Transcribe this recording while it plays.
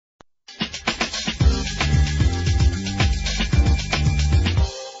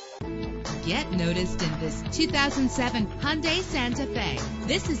noticed in this 2007 Hyundai Santa Fe.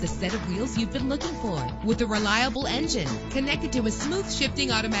 This is the set of wheels you've been looking for, with a reliable engine connected to a smooth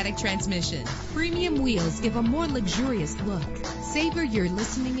shifting automatic transmission. Premium wheels give a more luxurious look. Savor your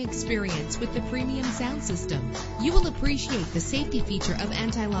listening experience with the premium sound system. You will appreciate the safety feature of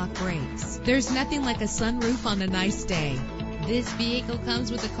anti-lock brakes. There's nothing like a sunroof on a nice day. This vehicle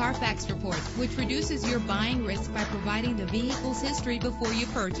comes with a Carfax report, which reduces your buying risk by providing the vehicle's history before you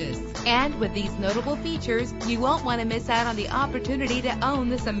purchase. And with these notable features, you won't want to miss out on the opportunity to own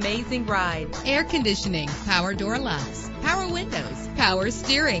this amazing ride. Air conditioning, power door locks, power windows, power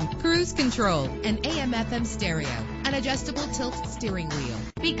steering, cruise control, and AM/FM stereo, an adjustable tilt steering wheel.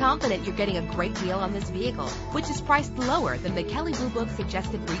 Be confident you're getting a great deal on this vehicle, which is priced lower than the Kelley Blue Book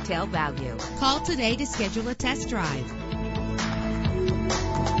suggested retail value. Call today to schedule a test drive.